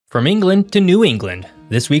From England to New England,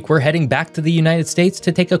 this week we're heading back to the United States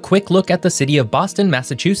to take a quick look at the city of Boston,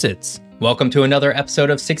 Massachusetts. Welcome to another episode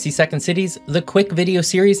of 60-Second Cities, the quick video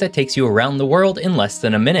series that takes you around the world in less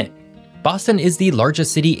than a minute. Boston is the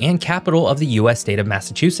largest city and capital of the US state of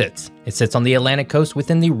Massachusetts. It sits on the Atlantic coast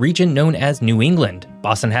within the region known as New England.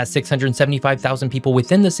 Boston has 675,000 people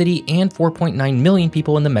within the city and 4.9 million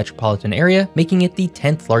people in the metropolitan area, making it the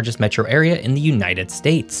 10th largest metro area in the United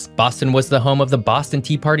States. Boston was the home of the Boston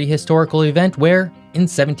Tea Party historical event where, in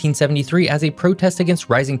 1773, as a protest against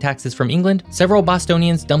rising taxes from England, several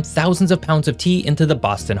Bostonians dumped thousands of pounds of tea into the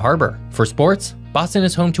Boston Harbor. For sports, Boston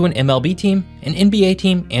is home to an MLB team, an NBA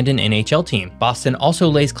team, and an NHL team. Boston also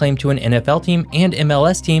lays claim to an NFL team and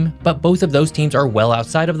MLS team, but both of those teams are well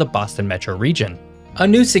outside of the Boston metro region. A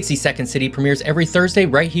new 60-Second City premieres every Thursday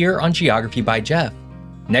right here on Geography by Geoff.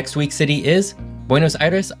 Next week's city is Buenos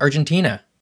Aires, Argentina.